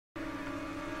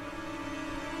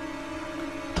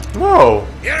No!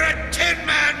 You're a tin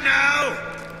man now!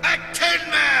 A tin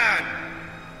man!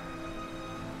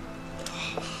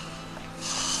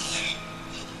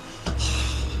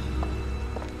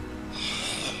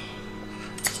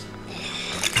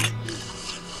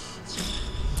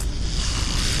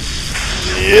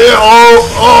 Yeah! Oh!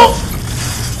 Oh!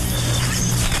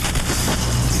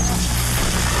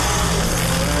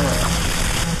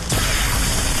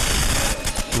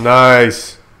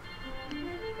 Nice.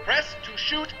 Press to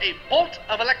shoot a bolt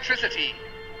of electricity.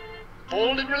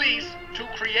 Hold and release to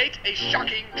create a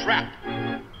shocking trap.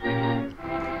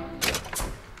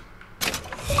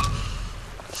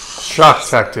 Shock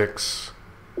tactics.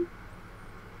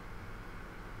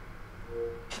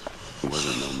 There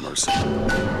wasn't no mercy.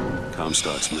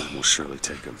 Comstock's men will surely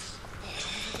take him.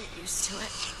 I'll get used to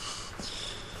it.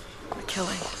 The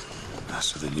killing.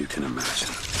 Faster than you can imagine.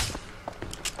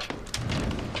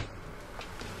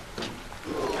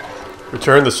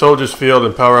 Return the soldier's field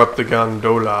and power up the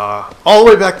gondola. All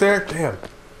the way back there? Damn.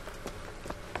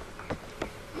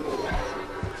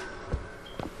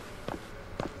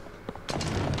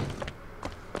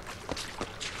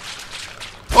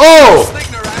 Oh!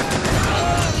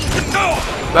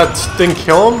 That thing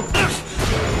kill him?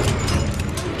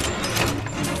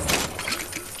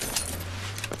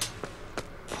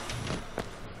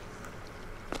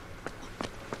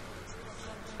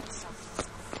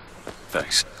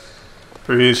 Thanks.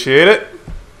 Appreciate it.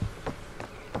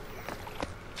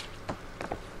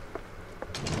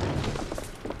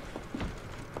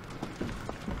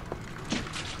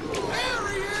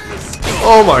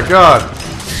 Oh my god.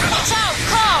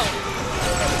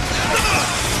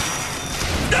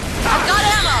 I've got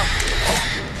ammo.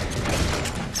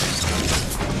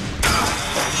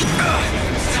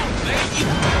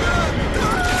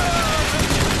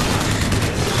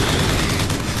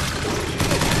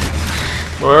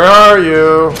 Where are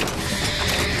you?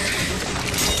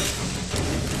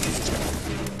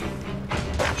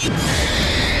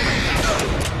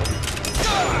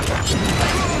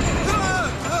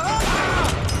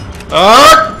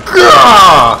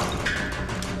 Ah!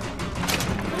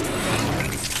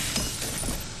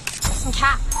 Some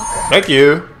cat. Thank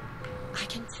you. I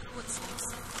can tell what's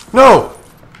this. No!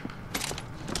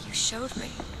 You showed me.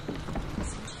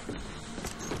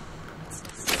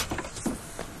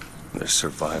 There's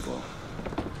survival,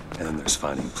 and then there's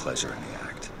finding pleasure in the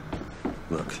act.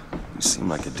 Look, you seem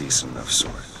like a decent enough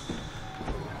sort.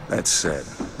 That said,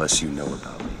 less you know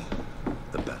about me,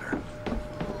 the better.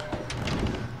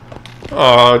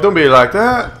 Oh, don't be like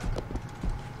that.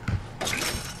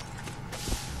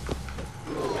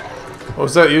 What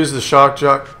was that? Use the shock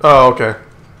jock? Oh, okay.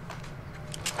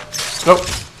 Nope.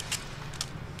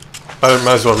 I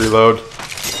might as well reload.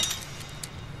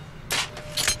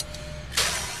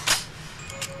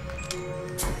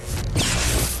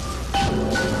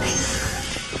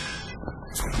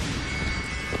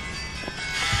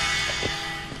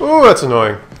 Oh, that's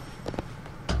annoying.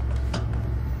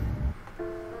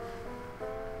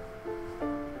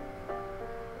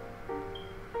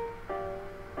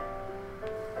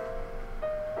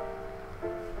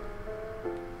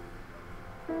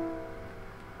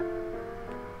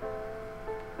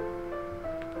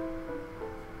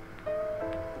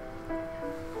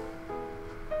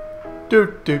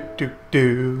 Do do do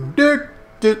do do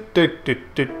do do do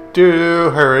do do.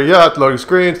 Hurry up! Loading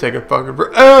screens taking fucking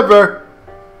forever.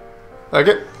 Like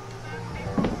it.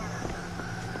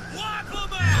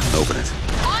 Open it.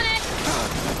 On it.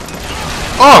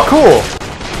 Oh, cool.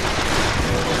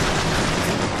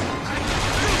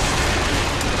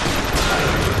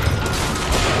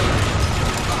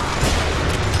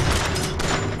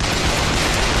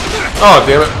 Oh,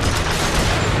 damn it.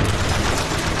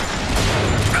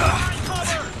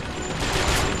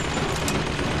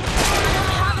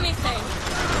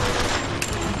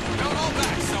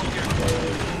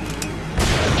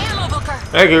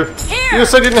 Thank you. Here. You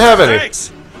just said you didn't have any.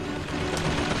 Thanks.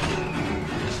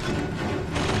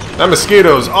 That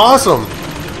mosquito's awesome.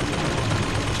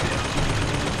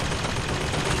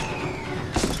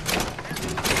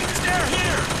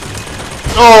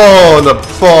 Oh, the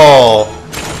ball.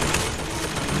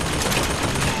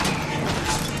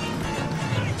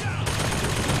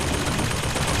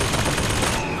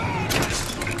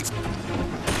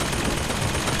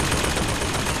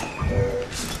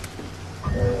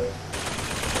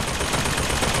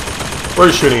 Where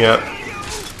are you shooting at?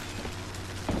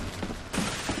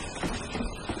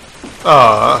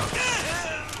 Ah.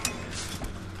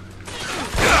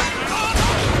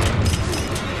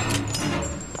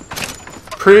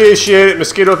 Appreciate it,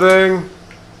 mosquito thing.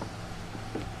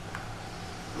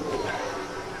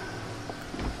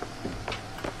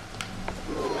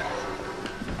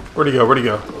 Where'd he go? Where'd he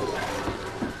go?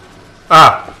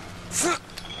 Ah!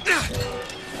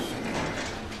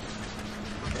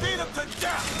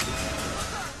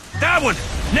 That one!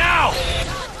 Now!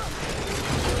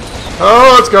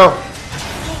 Oh, let's go!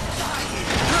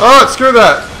 Oh, screw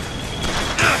that!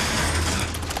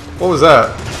 What was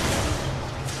that?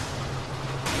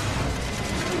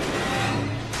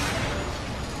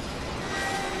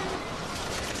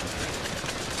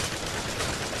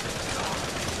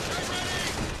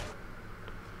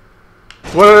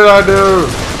 What did I do?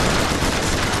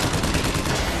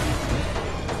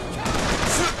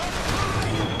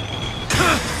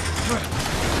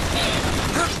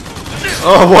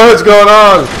 Oh, what is going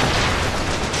on?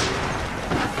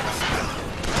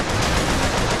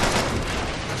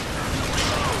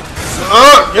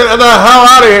 Oh, get the hell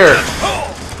out of here!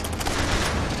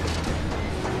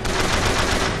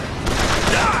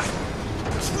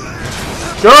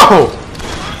 Go!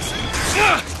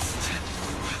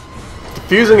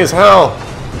 Confusing as hell.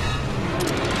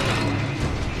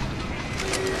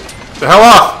 The hell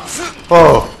off!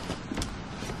 Oh.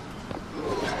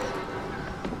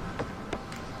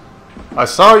 I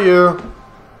saw you.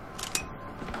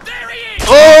 There he is!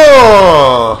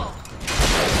 Oh!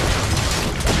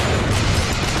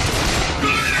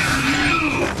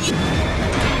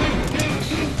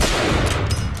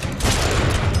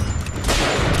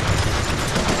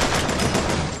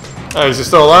 Oh, is he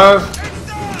still alive?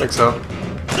 I think so.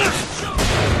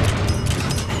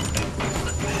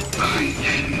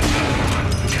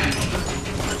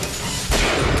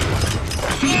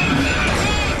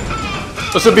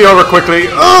 This will be over quickly.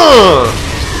 Ugh!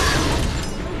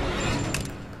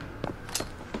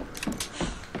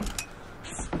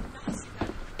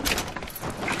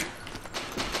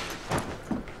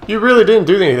 You really didn't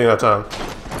do anything that time.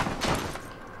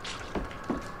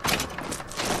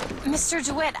 Mr.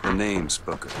 DeWitt, The name's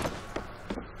Booker.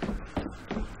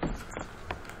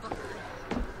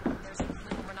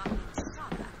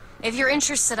 if you're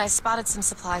interested, I spotted some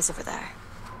supplies over there.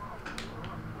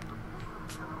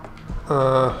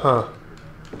 Uh-huh.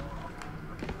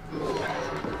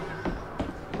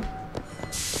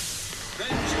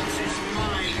 Vengeance is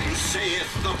mine,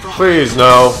 saith the prophet. Please,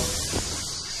 no.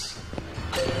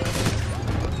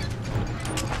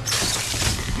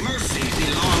 Mercy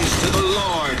belongs to the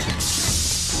Lord.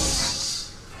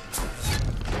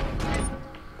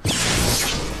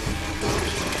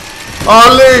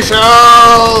 Unleash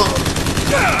hell!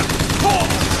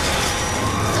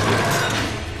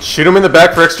 Shoot him in the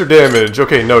back for extra damage.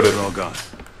 Okay, noted. They're all gone.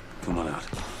 Come on out.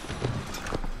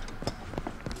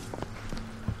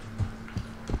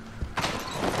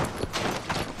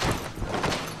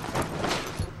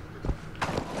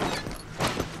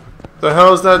 The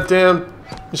hell is that damn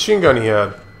machine gun he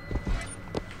had?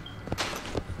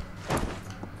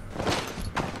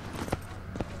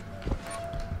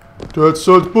 That's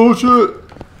such bullshit.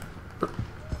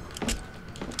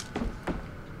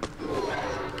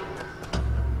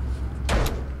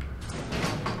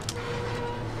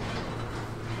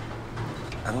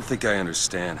 I don't think I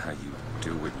understand how you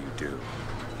do what you do.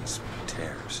 These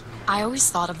tears. I always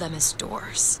thought of them as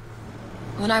doors.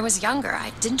 When I was younger,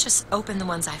 I didn't just open the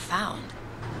ones I found.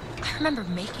 I remember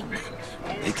making them.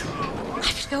 I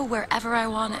could go wherever I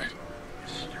wanted.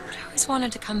 But I always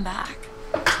wanted to come back.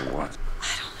 For what? I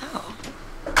don't know.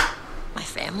 My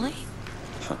family?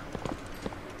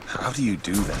 How do you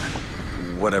do that?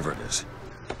 Whatever it is.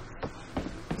 I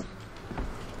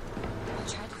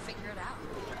tried to figure it out.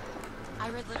 I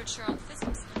read literature on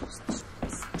physics and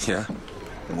such. Yeah?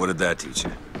 What did that teach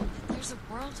you? There's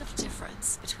a world of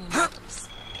difference between bodies.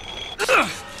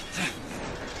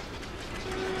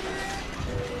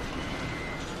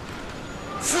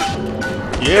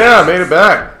 Yeah, I made it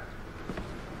back.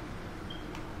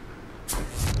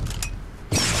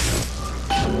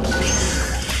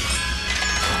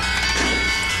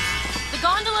 The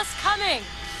gondola's coming!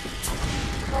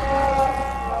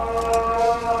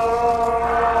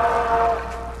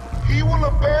 He will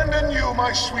abandon you,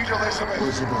 my sweet Elizabeth.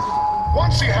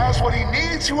 Once he has what he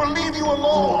needs, he will leave you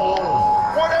alone.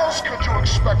 What else could you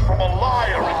expect from a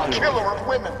liar and killer of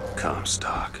women?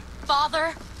 Comstock.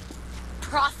 Father,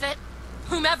 prophet,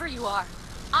 whomever you are,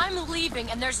 I'm leaving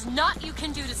and there's naught you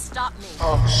can do to stop me.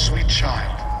 Oh, sweet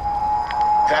child.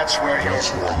 That's where you're...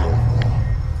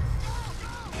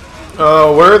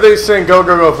 Where are they saying go,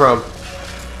 go, go from?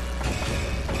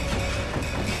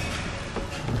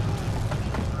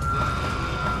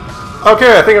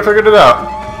 Okay, I think I figured it out.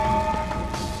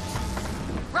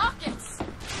 Rockets!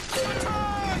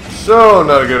 So,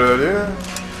 not a good idea.